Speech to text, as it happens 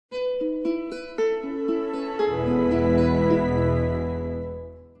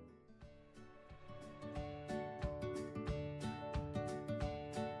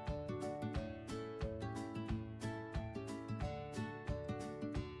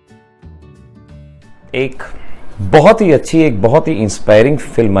एक बहुत ही अच्छी, एक बहुत ही इंस्पायरिंग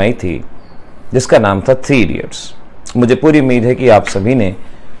फिल्म आई थी जिसका नाम था 3 इडियट्स। मुझे पूरी उम्मीद है कि आप सभी ने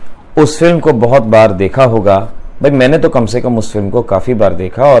उस फिल्म को बहुत बार देखा होगा। भाई मैंने तो कम से कम उस फिल्म को काफ़ी बार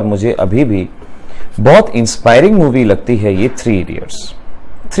देखा और मुझे अभी भी बहुत इंस्पायरिंग मूवी लगती है ये 3 इडियट्स।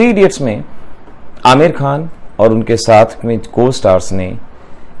 3 इडियट्स में आमिर खान और उनके साथ में को स्टार्स ने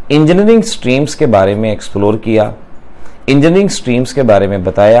इंजीनियरिंग स्ट्रीम्स के बारे में एक्सप्लोर किया, इंजीनियरिंग स्ट्रीम्स के बारे में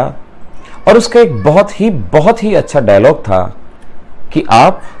बताया और उसका एक बहुत ही अच्छा डायलॉग था कि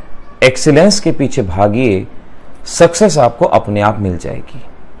आप एक्सीलेंस के पीछे भागिए, सक्सेस आपको अपने आप मिल जाएगी।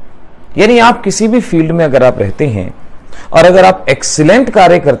 यानी आप किसी भी फील्ड में अगर आप रहते हैं और अगर आप एक्सीलेंट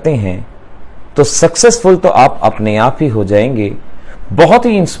कार्य करते हैं तो सक्सेसफुल तो आप अपने आप ही हो जाएंगे। बहुत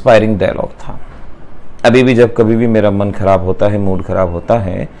ही इंस्पायरिंग डायलॉग था। अभी भी जब कभी भी मेरा मन खराब होता है, मूड खराब होता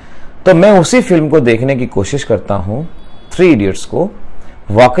है, तो मैं उसी फिल्म को देखने की कोशिश करता हूं। 3 इडियट्स को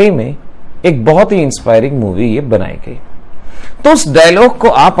वाकई में एक बहुत ही इंस्पायरिंग मूवी ये बनाई गई। तो उस डायलॉग को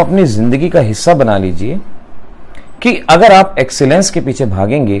आप अपनी जिंदगी का हिस्सा बना लीजिए कि अगर आप एक्सीलेंस के पीछे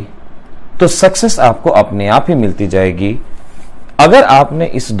भागेंगे तो सक्सेस आपको अपने आप ही मिलती जाएगी। अगर आपने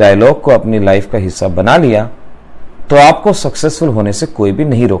इस डायलॉग को अपनी लाइफ का हिस्सा बना लिया तो आपको सक्सेसफुल होने से कोई भी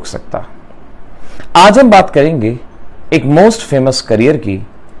नहीं रोक सकता। आज हम बात करेंगे एक मोस्ट फेमस करियर की,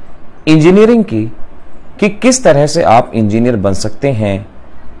 इंजीनियरिंग की, कि किस तरह से आप इंजीनियर बन सकते हैं,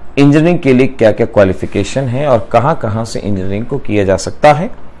 इंजीनियरिंग के लिए क्या क्या क्वालिफिकेशन है और कहां कहां से इंजीनियरिंग को किया जा सकता है।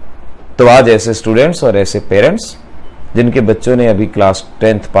 तो आज ऐसे स्टूडेंट्स और ऐसे पेरेंट्स जिनके बच्चों ने अभी क्लास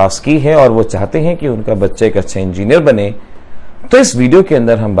 10th पास की है और वो चाहते हैं कि उनका बच्चा एक अच्छा इंजीनियर बने, तो इस वीडियो के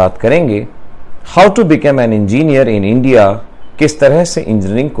अंदर हम बात करेंगे how to become an engineer in India. किस तरह से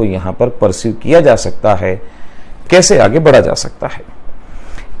इंजीनियरिंग को यहाँ पर परस्यू किया जा सकता है, कैसे आगे बढ़ा जा सकता है।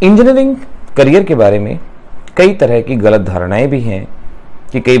 इंजीनियरिंग करियर के बारे में कई तरह की गलत धारणाएं भी हैं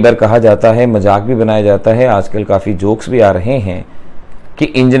कि कई बार कहा जाता है, मजाक भी बनाया जाता है, आजकल काफ़ी जोक्स भी आ रहे हैं कि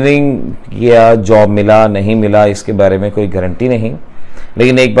इंजीनियरिंग या जॉब मिला नहीं मिला इसके बारे में कोई गारंटी नहीं।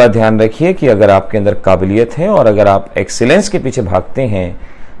 लेकिन एक बात ध्यान रखिए कि अगर आपके अंदर काबिलियत है और अगर आप एक्सीलेंस के पीछे भागते हैं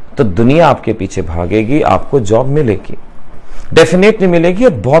तो दुनिया आपके पीछे भागेगी, आपको जॉब मिलेगी, डेफिनेटली मिलेगी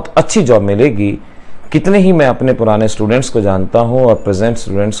और बहुत अच्छी जॉब मिलेगी। कितने ही मैं अपने पुराने स्टूडेंट्स को जानता हूं और प्रेजेंट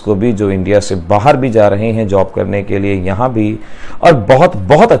स्टूडेंट्स को भी जो इंडिया से बाहर भी जा रहे हैं जॉब करने के लिए यहाँ भी, और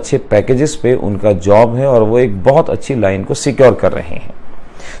बहुत अच्छे पैकेजेस पे उनका जॉब है और वो एक बहुत अच्छी लाइन को सिक्योर कर रहे हैं।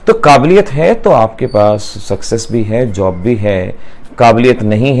 तो काबिलियत है तो आपके पास सक्सेस भी है, जॉब भी है। काबिलियत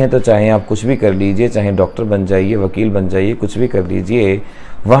नहीं है तो चाहे आप कुछ भी कर लीजिए, चाहे डॉक्टर बन जाइए, वकील बन जाइए, कुछ भी कर लीजिए,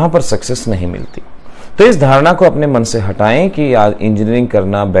 वहां पर सक्सेस नहीं मिलती। तो इस धारणा को अपने मन से हटाएं कि इंजीनियरिंग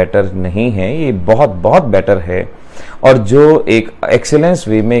करना बेटर नहीं है, ये बहुत बेटर है। और जो एक एक्सीलेंस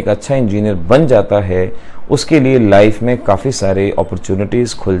वे में एक अच्छा इंजीनियर बन जाता है उसके लिए लाइफ में काफ़ी सारे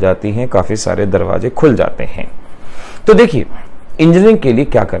अपॉर्चुनिटीज़ खुल जाती हैं, काफ़ी सारे दरवाजे खुल जाते हैं। तो देखिए, इंजीनियरिंग के लिए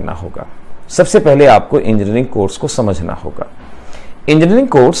क्या करना होगा। सबसे पहले आपको इंजीनियरिंग कोर्स को समझना होगा। इंजीनियरिंग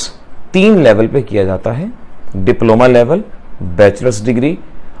कोर्स 3 लेवल पे किया जाता है, डिप्लोमा लेवल, बैचलर्स डिग्री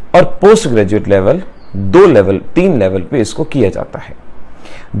और पोस्ट ग्रेजुएट लेवल। 3 लेवल पे इसको किया जाता है।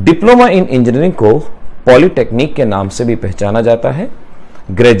 डिप्लोमा इन इंजीनियरिंग को पॉलिटेक्निक के नाम से भी पहचाना जाता है,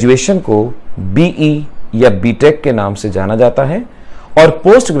 ग्रेजुएशन को BE या B.Tech के नाम से जाना जाता है और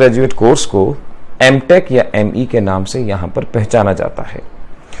पोस्ट ग्रेजुएट कोर्स को M.Tech या M.E के नाम से यहां पर पहचाना जाता है।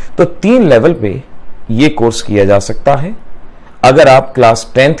 तो 3 लेवल पे ये कोर्स किया जा सकता है। अगर आप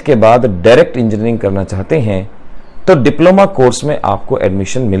क्लास 10th के बाद डायरेक्ट इंजीनियरिंग करना चाहते हैं तो डिप्लोमा कोर्स में आपको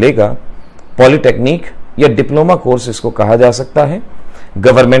एडमिशन मिलेगा। पॉलिटेक्निक या डिप्लोमा कोर्स इसको कहा जा सकता है।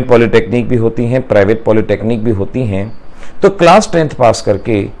 गवर्नमेंट पॉलिटेक्निक भी होती हैं, प्राइवेट पॉलिटेक्निक भी होती हैं। तो क्लास 10th पास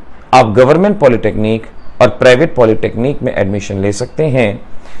करके आप गवर्नमेंट पॉलिटेक्निक और प्राइवेट पॉलिटेक्निक में एडमिशन ले सकते हैं।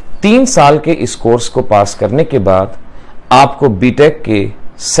 3 साल के इस कोर्स को पास करने के बाद आपको B.Tech के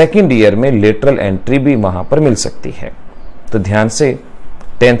 2nd ईयर में लेटरल एंट्री भी वहां पर मिल सकती है। तो ध्यान से,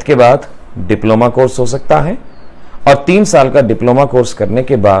 10th के बाद डिप्लोमा कोर्स हो सकता है और 3 साल का डिप्लोमा कोर्स करने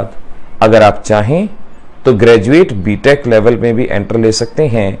के बाद अगर आप चाहें तो ग्रेजुएट B.Tech लेवल में भी एंटर ले सकते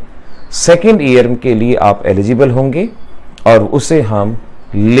हैं। 2nd ईयर के लिए आप एलिजिबल होंगे और उसे हम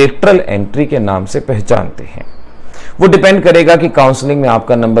लेटरल एंट्री के नाम से पहचानते हैं। वो डिपेंड करेगा कि काउंसलिंग में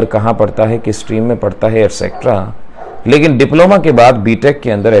आपका नंबर कहां पड़ता है, किस स्ट्रीम में पड़ता है, एटसेट्रा। लेकिन डिप्लोमा के बाद B.Tech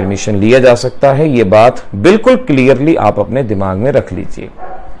के अंदर एडमिशन लिया जा सकता है। ये बात बिल्कुल क्लियरली आप अपने दिमाग में रख लीजिए।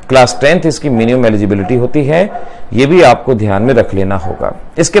 क्लास 10th इसकी मिनिमम एलिजिबिलिटी होती है, ये भी आपको ध्यान में रख लेना होगा।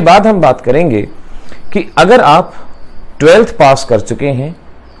 इसके बाद हम बात करेंगे कि अगर आप 12th पास कर चुके हैं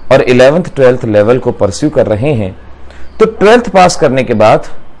और 11th 12th लेवल को परस्यू कर रहे हैं तो 12th पास करने के बाद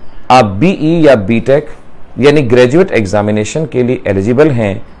आप BE या B.Tech यानी ग्रेजुएट एग्जामिनेशन के लिए एलिजिबल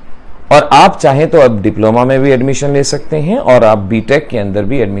हैं और आप चाहें तो अब डिप्लोमा में भी एडमिशन ले सकते हैं और आप B.Tech के अंदर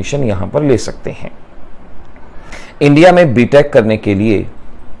भी एडमिशन यहां पर ले सकते हैं। इंडिया में B.Tech करने के लिए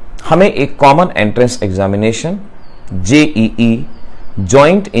हमें एक common entrance examination JEE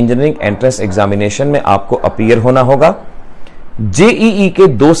joint engineering entrance examination में आपको अपीयर होना होगा। JEE के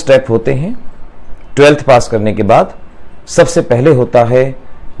 2 स्टेप होते हैं। 12th पास करने के बाद सबसे पहले होता है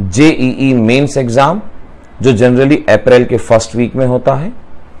JEE मेंस एग्जाम, जो जनरली अप्रैल के फर्स्ट वीक में होता है।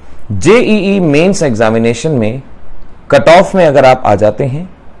 JEE मेंस एग्जामिनेशन में कट ऑफ में अगर आप आ जाते हैं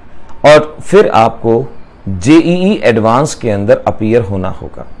और फिर आपको JEE एडवांस के अंदर अपीयर होना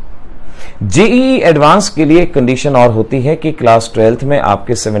होगा। JEE एडवांस के लिए कंडीशन और होती है कि क्लास 12th में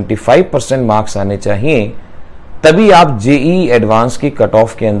आपके 75% मार्क्स आने चाहिए, तभी आप JEE एडवांस की कट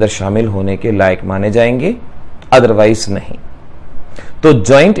ऑफ के अंदर शामिल होने के लायक माने जाएंगे, अदरवाइज नहीं। तो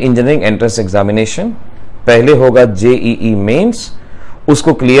जॉइंट इंजीनियरिंग एंट्रेंस एग्जामिनेशन पहले होगा JEE मेंस,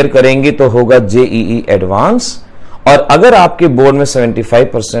 उसको क्लियर करेंगे तो होगा JEE एडवांस, और अगर आपके बोर्ड में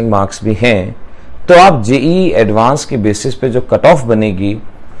 75% मार्क्स भी हैं तो आप JEE एडवांस के बेसिस पे जो कट ऑफ बनेगी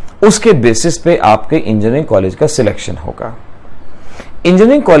उसके बेसिस पे आपके इंजीनियरिंग कॉलेज का सिलेक्शन होगा।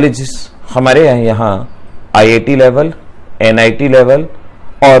 इंजीनियरिंग कॉलेजेस हमारे यहाँ IIT लेवल, NIT लेवल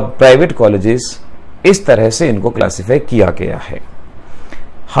और प्राइवेट कॉलेजेस, इस तरह से इनको क्लासिफाई किया गया है।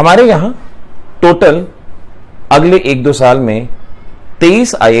 हमारे यहाँ टोटल अगले 1-2 साल में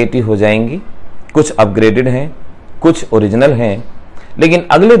 23 IIT हो जाएंगी। कुछ अपग्रेडेड हैं, कुछ ओरिजिनल हैं, लेकिन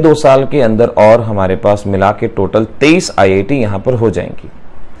अगले 2 साल के अंदर और हमारे पास मिला के टोटल 23 IIT यहां पर हो जाएंगी।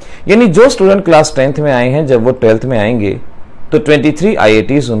 यानी जो स्टूडेंट क्लास 10th में आए हैं, जब वो 12th में आएंगे तो 23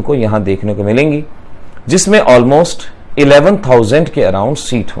 IITs उनको यहां देखने को मिलेंगी, जिसमें ऑलमोस्ट 11,000 के अराउंड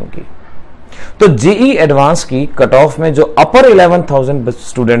सीट होंगी। तो JEE एडवांस की कट ऑफ में जो अपर 11,000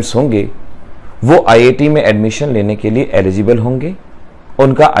 स्टूडेंट्स होंगे वो IIT में एडमिशन लेने के लिए एलिजिबल होंगे।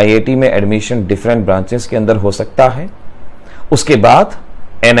 उनका IIT में एडमिशन डिफरेंट ब्रांचेस के अंदर हो सकता है। उसके बाद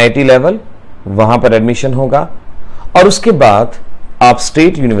NIT लेवल, वहां पर एडमिशन होगा, और उसके बाद आप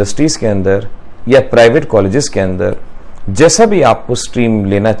स्टेट यूनिवर्सिटीज के अंदर या प्राइवेट कॉलेजेस के अंदर जैसा भी आपको स्ट्रीम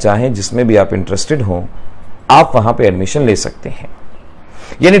लेना चाहें, जिसमें भी आप इंटरेस्टेड हो, आप वहां पे एडमिशन ले सकते हैं।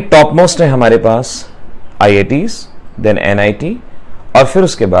 यानी टॉप मोस्ट है हमारे पास IITs, देन NIT, और फिर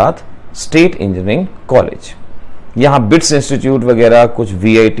उसके बाद स्टेट इंजीनियरिंग कॉलेज। यहां बिट्स इंस्टीट्यूट वगैरह, कुछ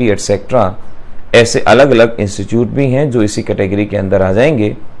VIT एटसेट्रा, ऐसे अलग अलग इंस्टीट्यूट भी हैं जो इसी कैटेगरी के अंदर आ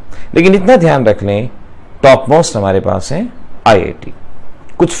जाएंगे। लेकिन इतना ध्यान रख लें, टॉप मोस्ट हमारे पास है IIT।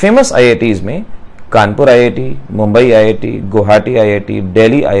 कुछ फेमस IITs में Kanpur IIT, Mumbai IIT, Guwahati IIT,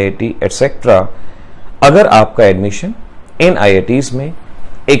 Delhi IIT etcetera. अगर आपका एडमिशन इन IITs में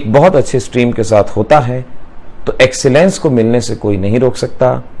एक बहुत अच्छे स्ट्रीम के साथ होता है तो एक्सीलेंस को मिलने से कोई नहीं रोक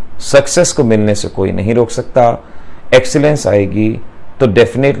सकता, सक्सेस को मिलने से कोई नहीं रोक सकता। एक्सीलेंस आएगी तो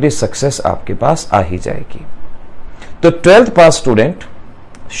डेफिनेटली सक्सेस आपके पास आ ही जाएगी। तो 12th पास स्टूडेंट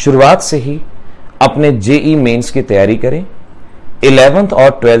शुरुआत से ही अपने JEE मेंस की तैयारी करें। 11th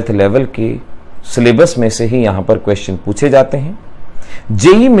और 12th लेवल के सिलेबस में से ही यहां पर क्वेश्चन पूछे जाते हैं।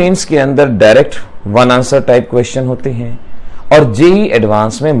 JEE मेंस के अंदर डायरेक्ट 1 आंसर टाइप क्वेश्चन होते हैं, और JEE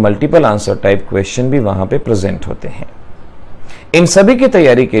एडवांस में मल्टीपल आंसर टाइप क्वेश्चन भी वहां पे प्रेजेंट होते हैं। इन सभी की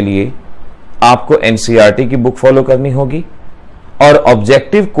तैयारी के लिए आपको NCERT की बुक फॉलो करनी होगी, और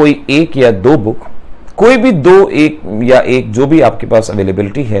ऑब्जेक्टिव कोई 1 या 2 बुक, कोई भी 2, 1 या 1 जो भी आपके पास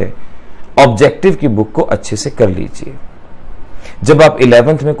अवेलेबिलिटी है, ऑब्जेक्टिव की बुक को अच्छे से कर लीजिए। जब आप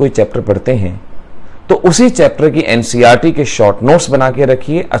 11th में कोई चैप्टर पढ़ते हैं तो उसी चैप्टर की NCERT के शॉर्ट नोट्स बना के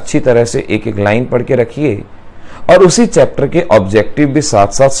रखिए, अच्छी तरह से एक एक लाइन पढ़ के रखिए, और उसी चैप्टर के ऑब्जेक्टिव भी साथ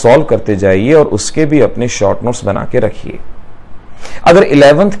साथ सॉल्व करते जाइए और उसके भी अपने शॉर्ट नोट्स बना के रखिए। अगर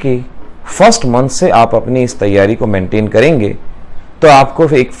 11th के फर्स्ट मंथ से आप अपनी इस तैयारी को मेंटेन करेंगे तो आपको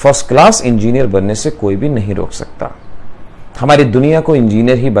एक फर्स्ट क्लास इंजीनियर बनने से कोई भी नहीं रोक सकता। हमारी दुनिया को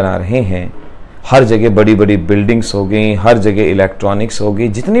इंजीनियर ही बना रहे हैं। हर जगह बड़ी बड़ी बिल्डिंग्स हो गई, हर जगह इलेक्ट्रॉनिक्स हो गई,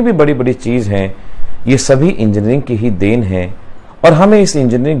 जितनी भी बड़ी बड़ी चीज हैं ये सभी इंजीनियरिंग की ही देन है, और हमें इस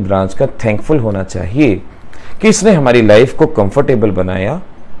इंजीनियरिंग ब्रांच का थैंकफुल होना चाहिए कि इसने हमारी लाइफ को कंफर्टेबल बनाया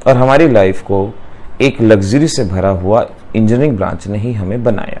और हमारी लाइफ को एक लग्जरी से भरा हुआ इंजीनियरिंग ब्रांच ने ही हमें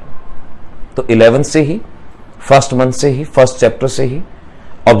बनाया। तो 11th से ही, फर्स्ट मंथ से ही, फर्स्ट चैप्टर से ही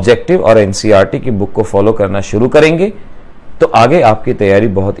ऑब्जेक्टिव और NCERT की बुक को फॉलो करना शुरू करेंगे तो आगे आपकी तैयारी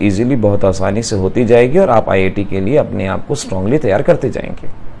बहुत इजीली, बहुत आसानी से होती जाएगी और आप IIT के लिए अपने आप को स्ट्रांगली तैयार करते जाएंगे।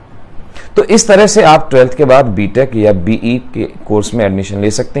 तो इस तरह से आप 12th के बाद B.Tech या BE के कोर्स में एडमिशन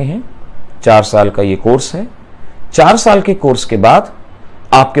ले सकते हैं। 4 साल का ये कोर्स है। 4 साल के कोर्स के बाद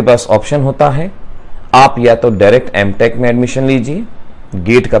आपके पास ऑप्शन होता है, आप या तो डायरेक्ट M.Tech में एडमिशन लीजिए,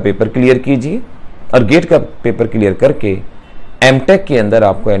 गेट का पेपर क्लियर कीजिए, और गेट का पेपर क्लियर करके M.Tech के अंदर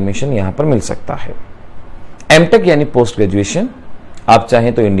आपको एडमिशन यहां पर मिल सकता है। M.Tech यानी पोस्ट ग्रेजुएशन, आप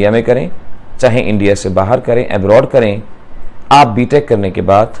चाहें तो इंडिया में करें, चाहे इंडिया से बाहर करें, अब्रॉड करें। आप B.Tech करने के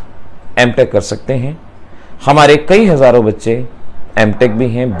बाद M.Tech कर सकते हैं। हमारे कई हजारों बच्चे M.Tech भी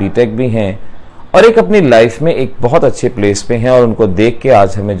हैं, B.Tech भी हैं और एक अपनी लाइफ में एक बहुत अच्छे प्लेस पे हैं, और उनको देख के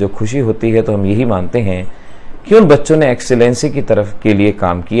आज हमें जो खुशी होती है तो हम यही मानते हैं कि उन बच्चों ने एक्सीलेंसी की तरफ के लिए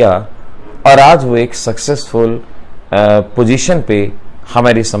काम किया और आज वो एक सक्सेसफुल पोजीशन पे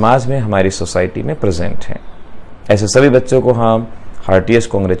हमारी समाज में, हमारी सोसाइटी में प्रेजेंट हैं। ऐसे सभी बच्चों को हम हार्टिएस्ट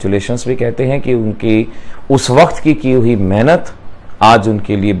कॉन्ग्रेचुलेशंस भी कहते हैं कि उनकी उस वक्त की हुई मेहनत आज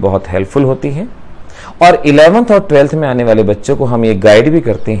उनके लिए बहुत हेल्पफुल होती है। और 11th और 12th में आने वाले बच्चों को हम ये गाइड भी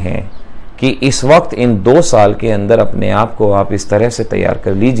करते हैं कि इस वक्त इन 2 साल के अंदर अपने आप को आप इस तरह से तैयार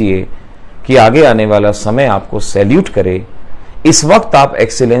कर लीजिए कि आगे आने वाला समय आपको सैल्यूट करे। इस वक्त आप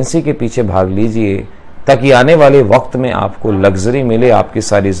एक्सीलेंसी के पीछे भाग लीजिए ताकि आने वाले वक्त में आपको लग्जरी मिले, आपकी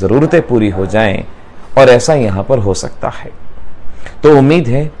सारी ज़रूरतें पूरी हो जाएं, और ऐसा यहाँ पर हो सकता है। तो उम्मीद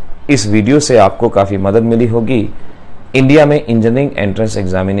है इस वीडियो से आपको काफ़ी मदद मिली होगी इंडिया में engineering entrance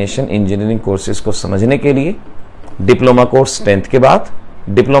examination, engineering courses को समझने के लिए। डिप्लोमा कोर्स 10th के बाद,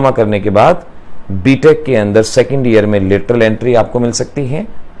 डिप्लोमा करने के बाद B.Tech के अंदर 2nd ईयर में लेटरल एंट्री आपको मिल सकती है,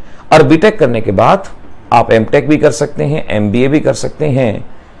 और B.Tech करने के बाद आप M.Tech भी कर सकते हैं, MBA भी कर सकते हैं,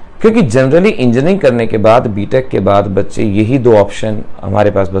 क्योंकि जनरली इंजीनियरिंग करने के बाद B.Tech के बाद बच्चे यही 2 ऑप्शन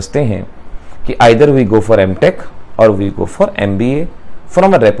हमारे पास बचते हैं कि either we go for M.Tech और we go for MBA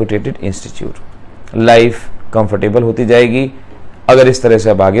from a reputed institute. Life comfortable होती जाएगी अगर इस तरह से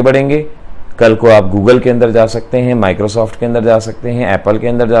आप आगे बढ़ेंगे। कल को आप गूगल के अंदर जा सकते हैं, माइक्रोसॉफ्ट के अंदर जा सकते हैं, एप्पल के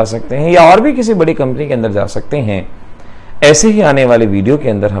अंदर जा सकते हैं, या और भी किसी बड़ी कंपनी के अंदर जा सकते हैं। ऐसे ही आने वाले वीडियो के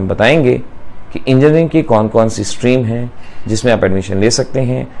अंदर हम बताएंगे कि इंजीनियरिंग की कौन कौन सी स्ट्रीम है जिसमें आप एडमिशन ले सकते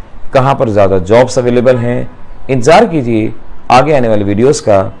हैं, कहाँ पर ज़्यादा जॉब्स अवेलेबल हैं। इंतजार कीजिए आगे आने वाले वीडियोस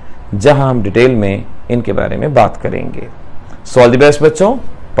का, जहां हम डिटेल में इनके बारे में बात करेंगे। सो ऑल द बेस्ट बच्चों,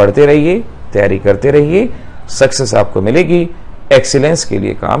 पढ़ते रहिए, तैयारी करते रहिए, सक्सेस आपको मिलेगी। एक्सीलेंस के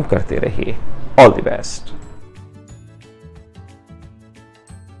लिए काम करते रहिए। All the best.